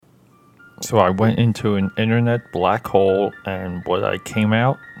So I went into an internet black hole, and what I came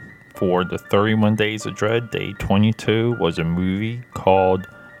out for the 31 Days of Dread, day 22, was a movie called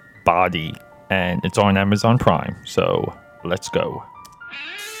Body, and it's on Amazon Prime. So let's go.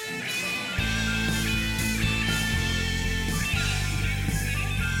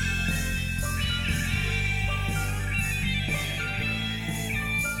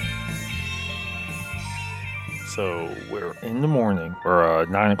 So we're in the morning, or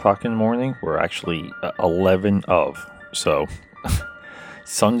 9 o'clock in the morning. We're actually 11 of. So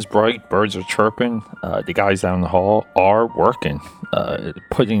sun's bright, birds are chirping. The guys down the hall are working,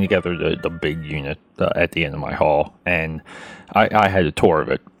 putting together the big unit at the end of my hall. And I had a tour of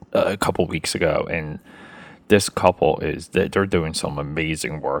it a couple weeks ago, and this couple they're doing some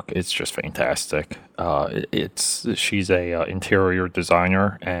amazing work. It's just fantastic. She's a interior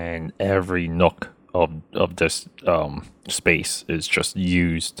designer, and every nook of this space is just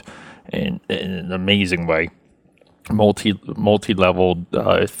used in an amazing way. Multi-leveled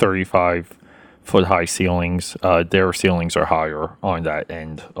 35-foot high ceilings. Their ceilings are higher on that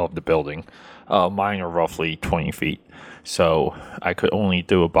end of the building. Mine are roughly 20 feet. So I could only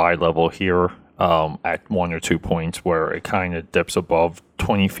do a bi-level here at one or two points where it kind of dips above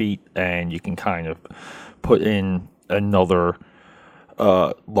 20 feet, and you can kind of put in another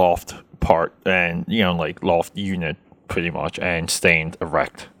loft part, and like loft unit pretty much, and stand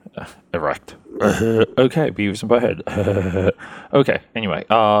erect. Okay, Beavis and Butthead. Okay, anyway,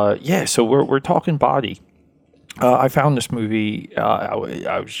 so we're talking Body. I found this movie. I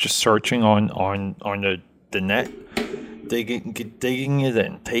was just searching on the net, digging it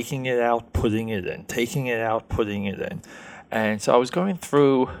in, taking it out, putting it in, taking it out, putting it in, and so I was going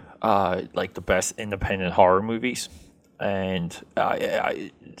through like the best independent horror movies, and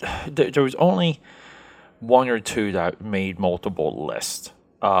there was only one or two that made multiple lists.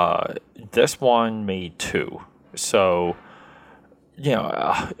 This one made two. So,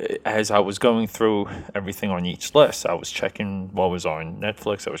 as I was going through everything on each list, I was checking what was on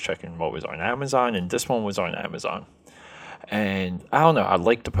Netflix, I was checking what was on Amazon, and this one was on Amazon. And I don't know, I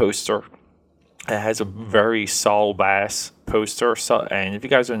like the poster. It has a very Saul Bass poster. And if you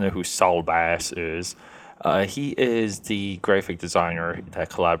guys don't know who Saul Bass is, he is the graphic designer that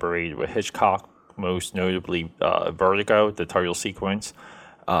collaborated with Hitchcock, most notably Vertigo, the title sequence,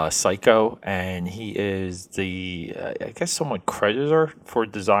 Psycho, and he is the, I guess, somewhat creditor for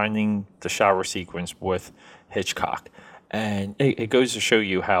designing the shower sequence with Hitchcock. And it goes to show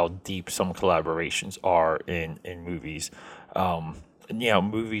you how deep some collaborations are in movies.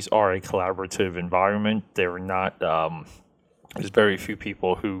 Movies are a collaborative environment. They're not, there's very few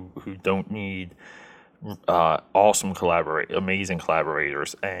people who don't need amazing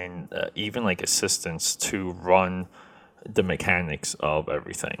collaborators, and even like assistants to run the mechanics of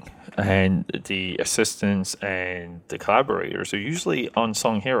everything. And the assistants and the collaborators are usually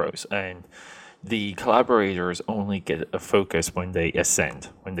unsung heroes, and the collaborators only get a focus when they ascend,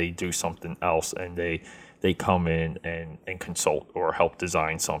 when they do something else, and they come in and consult or help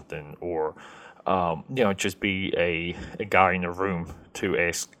design something, or just be a guy in a room to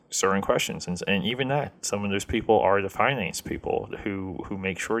ask certain questions. And even that, some of those people are the finance people who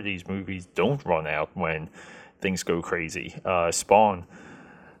make sure these movies don't run out when things go crazy. Spawn,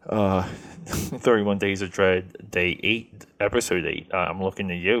 31 Days of Dread, Day 8, Episode 8. I'm looking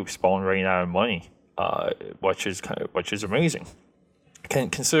at you. Spawn ran out of money, which is amazing.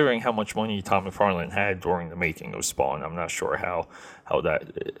 Considering how much money Tom McFarlane had during the making of Spawn, I'm not sure how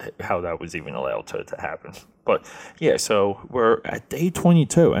that was even allowed to happen. But yeah, so we're at day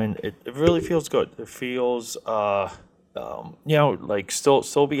 22, and it really feels good. It feels like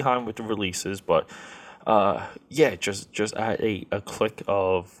still behind with the releases, but just at a click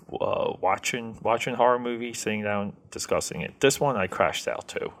of watching horror movies, sitting down, discussing it. This one I crashed out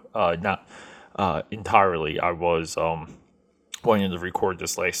too. Not entirely. I was wanting to record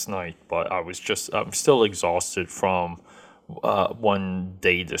this last night, but I'm still exhausted from one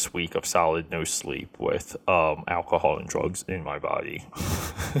day this week of solid no sleep with alcohol and drugs in my body.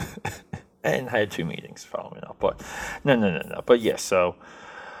 And I had 2 meetings following up, but no. But yeah, so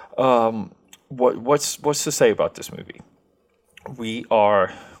what's to say about this movie? We're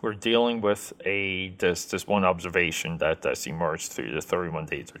dealing with this one observation that's emerged through the 31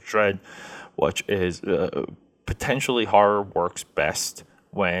 Days of Dread, which is potentially horror works best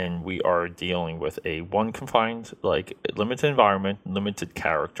when we are dealing with a one confined, like limited environment, limited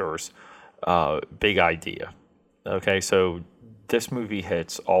characters, big idea. Okay, so this movie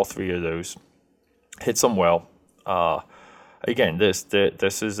hits all 3 of those, hits them well. Again, this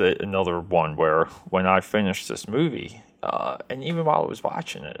is another one where when I finish this movie, And even while I was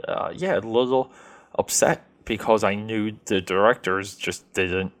watching it, yeah, a little upset because I knew the directors just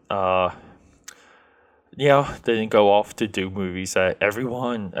didn't, they didn't go off to do movies that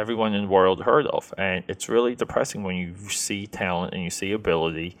everyone in the world heard of, and it's really depressing when you see talent and you see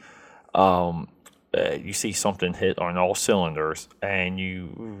ability, you see something hit on all cylinders, and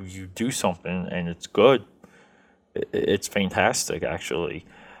you do something and it's good. It's fantastic, actually,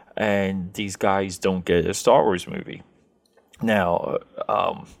 and these guys don't get a Star Wars movie now.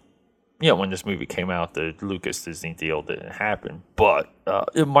 When this movie came out, the Lucas Disney deal didn't happen, but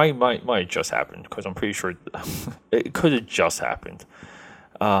it might just happen because I'm pretty sure it could have just happened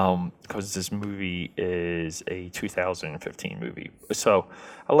because this movie is a 2015 movie. So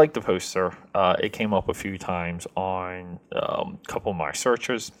I like the poster. It came up a few times on a couple of my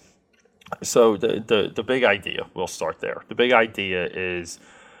searches. So the big idea, we'll start there. The big idea is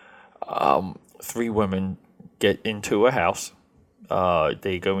three women get into a house.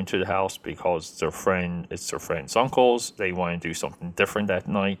 They go into the house because it's their friend's uncle's. They want to do something different that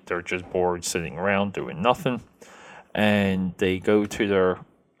night. They're just bored sitting around doing nothing. And they go to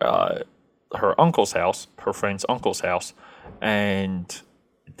her uncle's house, her friend's uncle's house, and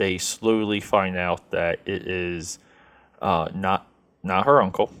they slowly find out that it is not her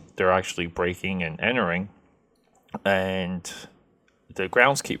uncle. They're actually breaking and entering, and the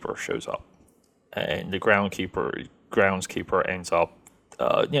groundskeeper shows up, and the groundskeeper ends up,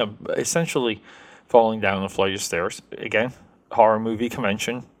 essentially falling down a flight of stairs. Again, horror movie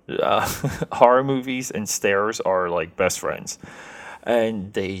convention. Horror movies and stairs are like best friends,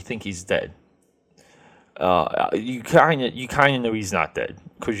 and they think he's dead. You kind of know he's not dead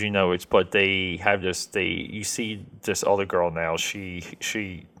because it's. But they have this. You see this other girl now. She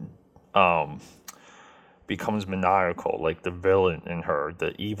becomes maniacal, like the villain in her,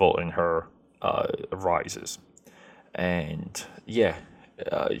 the evil in her arises. And yeah,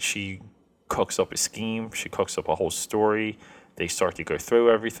 she cooks up a scheme. She cooks up a whole story. They start to go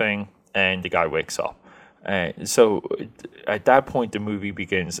through everything, and the guy wakes up. And so at that point, the movie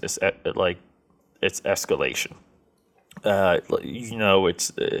begins. It's escalation.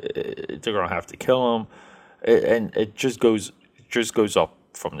 It's they're gonna have to kill him, and it just goes up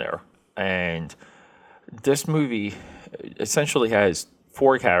from there. And this movie essentially has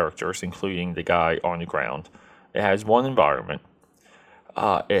four characters, including the guy on the ground. It has one environment.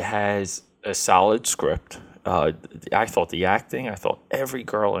 It has a solid script. I thought I thought every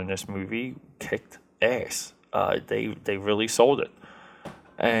girl in this movie kicked ass. They really sold it,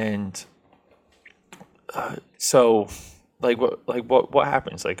 and so what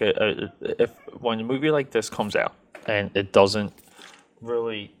happens? If when a movie like this comes out and it doesn't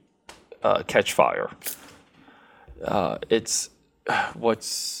really catch fire, it's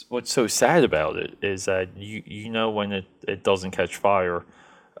what's so sad about it is that when it doesn't catch fire,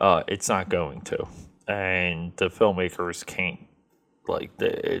 it's not going to, and the filmmakers can't,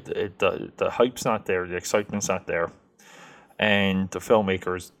 the hype's not there, the excitement's not there, and the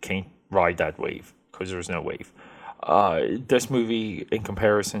filmmakers can't ride that wave because there's no wave. This movie, in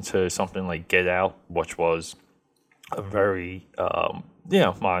comparison to something like Get Out, which was a very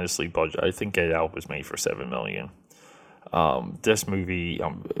modestly budget. I think Get Out was made for $7 million. This movie,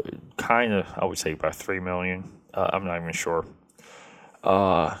 I would say about $3 million. I'm not even sure.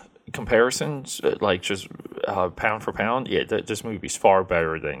 Comparisons, just pound for pound, yeah, this movie's far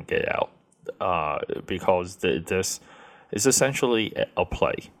better than Get Out, because this is essentially a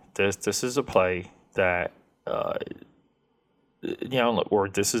play. This is a play that, or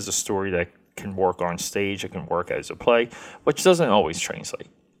this is a story that can work on stage. It can work as a play, which doesn't always translate.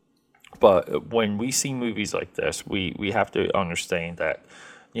 But when we see movies like this, we have to understand that,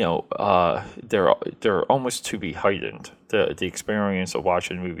 they're almost to be heightened. The experience of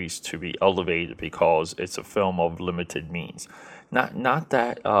watching movies to be elevated because it's a film of limited means. Not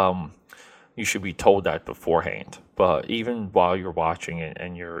that you should be told that beforehand, but even while you're watching it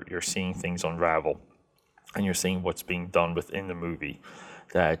and you're seeing things unravel, and you're seeing what's being done within the movie,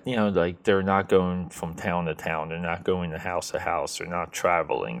 that they're not going from town to town, they're not going to house, they're not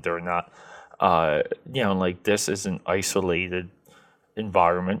traveling, they're not this is an isolated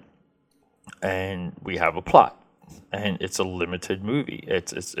environment, and we have a plot, and it's a limited movie.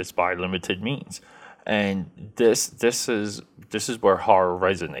 It's by limited means, and this is where horror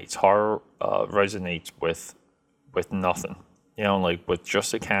resonates. Horror resonates with nothing, with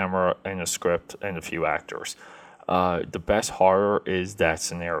just a camera and a script and a few actors. The best horror is that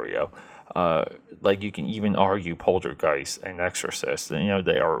scenario. You can even argue Poltergeist and Exorcist. They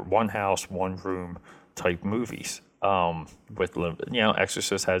are one house, one room type movies.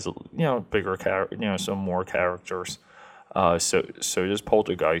 Exorcist has bigger some more characters. So does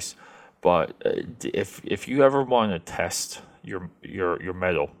Poltergeist. But if you ever want to test your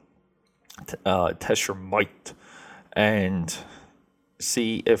metal, test your might, and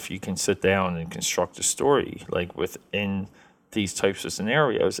see if you can sit down and construct a story like within these types of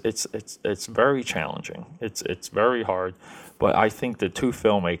scenarios, it's very challenging. It's very hard. But I think the two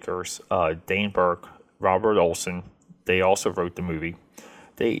filmmakers, Dane Burke, Robert Olson, they also wrote the movie.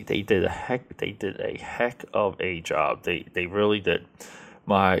 They did a heck of a job. They really did.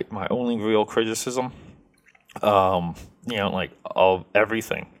 My only real criticism, like of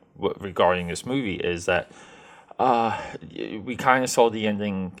everything regarding this movie is that we kind of saw the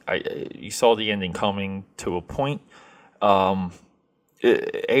ending. You saw the ending coming to a point. After,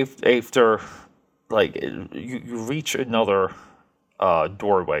 like, you reach another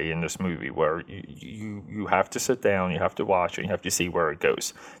doorway in this movie where you have to sit down, you have to watch, and you have to see where it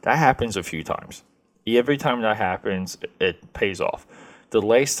goes. That happens a few times. Every time that happens, it pays off. The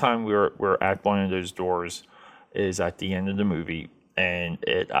last time we're at one of those doors is at the end of the movie, and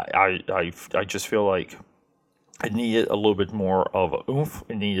I just feel like it needed a little bit more of a oomph.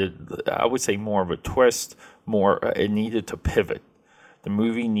 It needed, I would say, more of a twist. It needed to pivot. The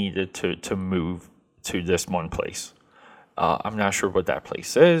movie needed to move to this one place. I'm not sure what that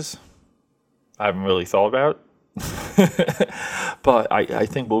place is. I haven't really thought about it. But I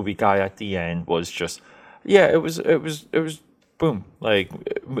think what we got at the end was just, yeah, it was boom, like,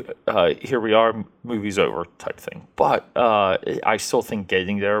 here we are, movie's over type thing. But I still think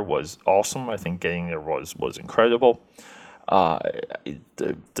getting there was awesome. I think getting there was incredible.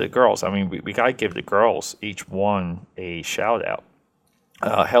 The girls, I mean, we got to give the girls each one a shout out.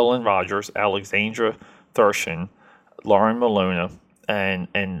 Helen Rogers, Alexandra Thurston, Lauren Malona, and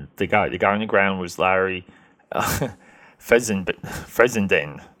the guy on the ground was Larry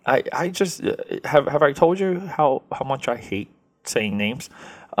Fessenden. I just have I told you how much I hate saying names.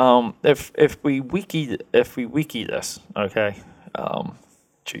 If we wiki this, okay.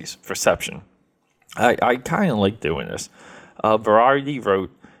 Perception. I kind of like doing this. Variety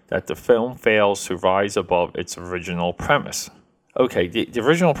wrote that the film fails to rise above its original premise. Okay, the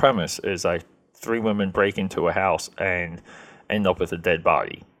original premise is like three women break into a house and end up with a dead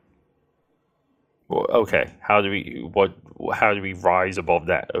body. Well, okay, how do we rise above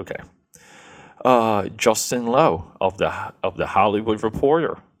that? Okay. Justin Lowe of the Hollywood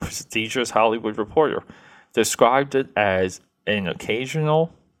Reporter, prestigious Hollywood Reporter, described it as an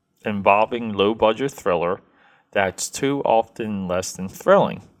occasional involving low-budget thriller that's too often less than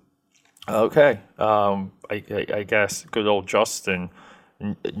thrilling. Okay, I guess good old Justin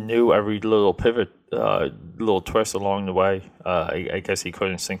knew every little pivot, little twist along the way. I guess he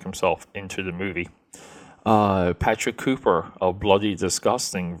couldn't sink himself into the movie. Patrick Cooper of Bloody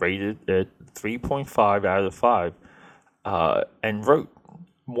Disgusting rated it 3.5 out of 5, and wrote,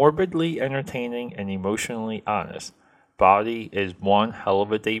 morbidly entertaining and emotionally honest. Body is one hell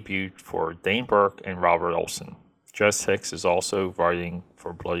of a debut for Dane Burke and Robert Olson. Jess Hicks is also writing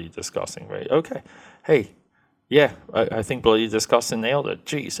for Bloody Disgusting, right? Okay. Hey, yeah, I think Bloody Disgusting nailed it.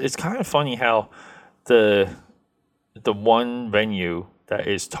 Jeez, it's kind of funny how the one venue that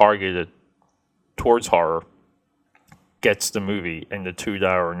is targeted towards horror gets the movie, and the two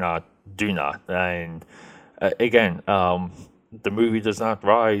that are not do not. And again, the movie does not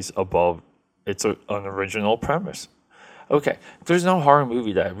rise above its an original premise. Okay, there's no horror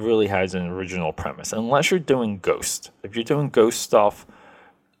movie that really has an original premise, unless you're doing Ghost. If you're doing Ghost stuff,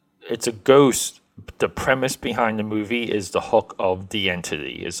 it's a ghost. The premise behind the movie is the hook of the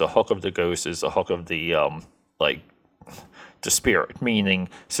entity, is the hook of the ghost, is the hook of the the spirit. Meaning,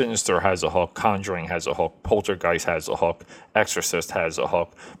 Sinister has a hook, Conjuring has a hook, Poltergeist has a hook, Exorcist has a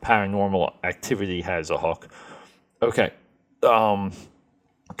hook, Paranormal Activity has a hook. Okay,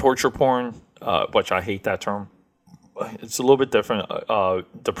 torture porn, which I hate that term. It's a little bit different.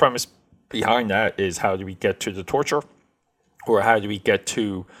 The premise behind that is, how do we get to the torture, or how do we get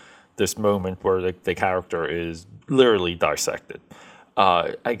to this moment where the character is literally dissected?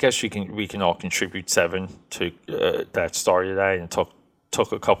 I guess we can all contribute 7 to that started that, and it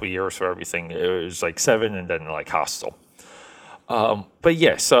took a couple years for everything. It was like 7, and then like Hostel. But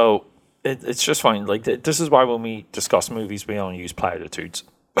yeah, so it's just fine. Like, this is why when we discuss movies, we don't use platitudes.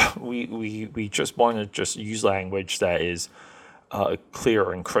 we just want to just use language that is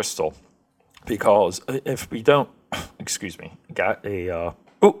clear and crystal, because if we don't, excuse me, got a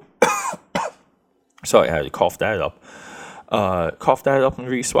sorry, I had to cough that up and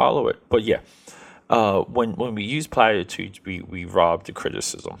re-swallow it. But yeah, when we use platitudes, we rob the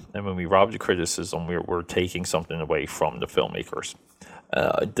criticism, and when we rob the criticism, we're taking something away from the filmmakers.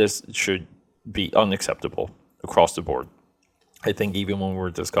 This should be unacceptable across the board. I think even when we're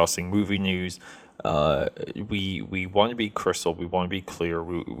discussing movie news, uh, we want to be crystal, we want to be clear,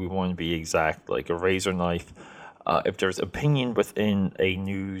 we want to be exact, like a razor knife. If there's opinion within a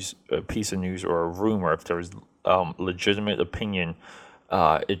piece of news or a rumor, if there's legitimate opinion,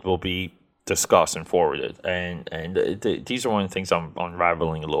 it will be discussed and forwarded. And these are one of the things I'm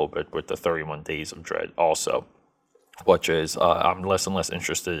unraveling a little bit with the 31 Days of Dread also, which is I'm less and less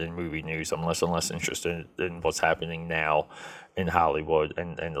interested in movie news. I'm less and less interested in what's happening now in Hollywood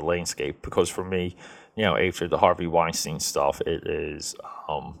and the landscape. Because for me, after the Harvey Weinstein stuff, it is,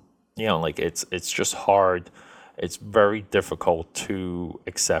 like it's just hard. It's very difficult to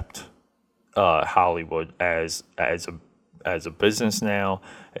accept Hollywood as a business now.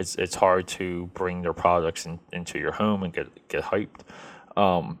 It's hard to bring their products into your home and get hyped,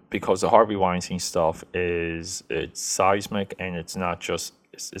 because the Harvey Weinstein stuff it's seismic, and it's not just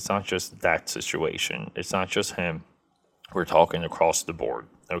that situation. It's not just him. We're talking across the board.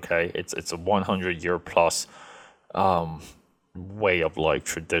 Okay, it's a 100-year plus way of life,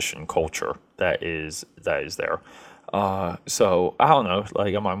 tradition, culture that is there. So I don't know.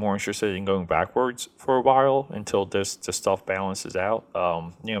 Like, am I more interested in going backwards for a while until this stuff balances out?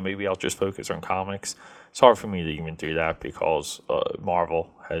 Maybe I'll just focus on comics. It's hard for me to even do that because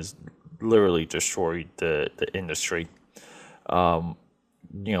Marvel has literally destroyed the industry.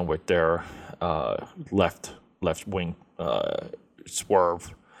 With their left wing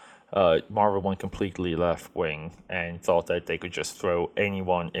swerve. Marvel went completely left wing and thought that they could just throw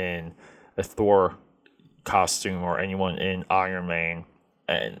anyone in a Thor costume or anyone in Iron Man,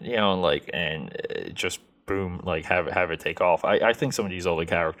 and just boom, like have it take off. I think some of these other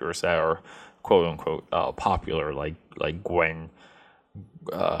characters that are quote unquote popular, like Gwen,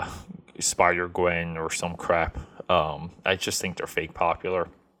 Spider Gwen or some crap. I just think they're fake popular.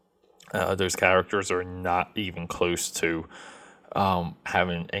 Those characters are not even close to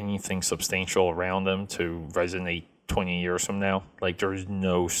having anything substantial around them to resonate 20 years from now. Like, there's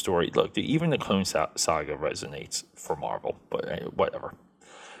no story. Look, even the Clone Saga resonates for Marvel, but whatever.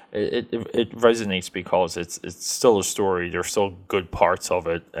 It resonates because it's still a story. There's still good parts of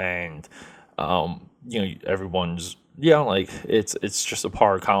it, and everyone's it's just a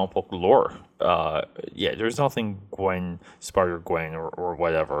part of comic book lore. There's nothing Spider Gwen or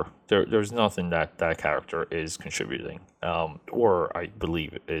whatever. There's nothing that character is contributing, or I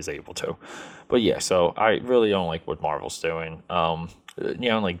believe is able to. But yeah, so I really don't like what Marvel's doing.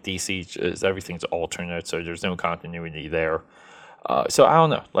 Like DC is everything's alternate, so there's no continuity there. So I don't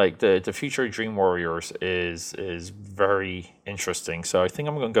know. Like the future of Dream Warriors is very interesting. So I think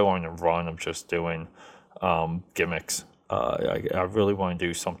I'm gonna go on a run of just doing gimmicks. I really want to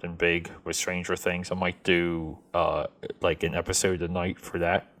do something big with Stranger Things. I might do like an episode a night for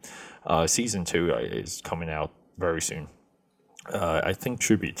that. Season 2 is coming out very soon. I think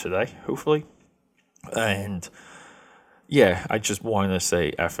should be today, hopefully. And yeah, I just want to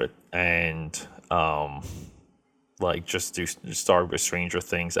say F it and just start with Stranger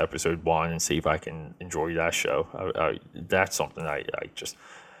Things episode 1 and see if I can enjoy that show. That's something I just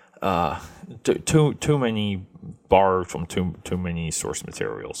too many borrowed from too many source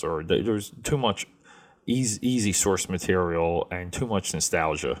materials, or there's too much easy source material and too much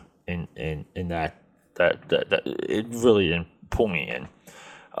nostalgia in that it really didn't pull me in.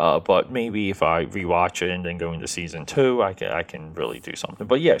 But maybe if I rewatch it and then go into season 2, I can really do something.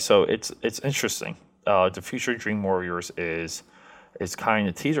 But yeah, so it's interesting. The future Dream Warriors is kind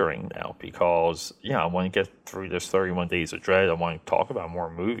of teetering now because I want to get through this 31 Days of Dread. I want to talk about more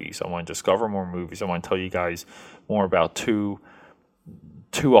movies. I want to discover more movies. I want to tell you guys more about two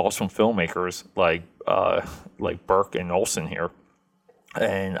awesome filmmakers like Burke and Olsen here.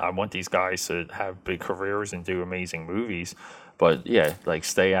 And I want these guys to have big careers and do amazing movies. But yeah, like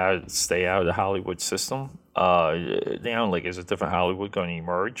stay out of the Hollywood system. Is a different Hollywood going to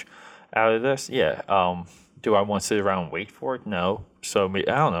emerge out of this? Yeah. Do I want to sit around and wait for it? No. So I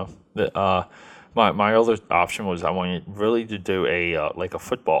don't know. My other option was I wanted really to do a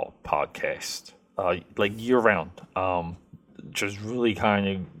football podcast, like year round. Just really kind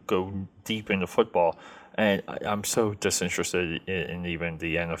of go deep into football. And I'm so disinterested in even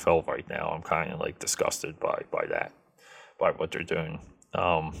the NFL right now. I'm kind of like disgusted by that, by what they're doing.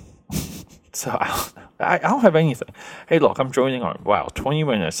 So I don't have anything. Hey, look, I'm joining on. Wow, 20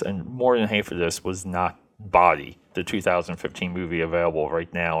 minutes, and more than half of this was not Body, the 2015 movie available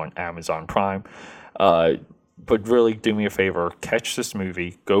right now on Amazon Prime. But really, do me a favor, catch this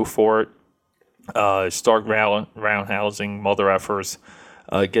movie, go for it. Start roundhousing mother effers.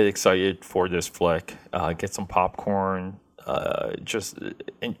 Get excited for this flick. Get some popcorn. just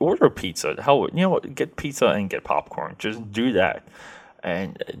and order pizza. Hell, you know what? Get pizza and get popcorn. Just do that,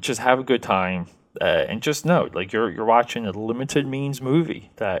 and just have a good time. And just know, like you're watching a limited means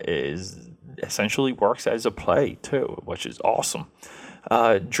movie that is essentially works as a play too, which is awesome.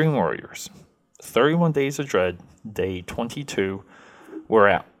 Dream Warriors, 31 Days of Dread, day 22. We're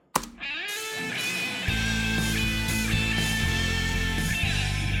out.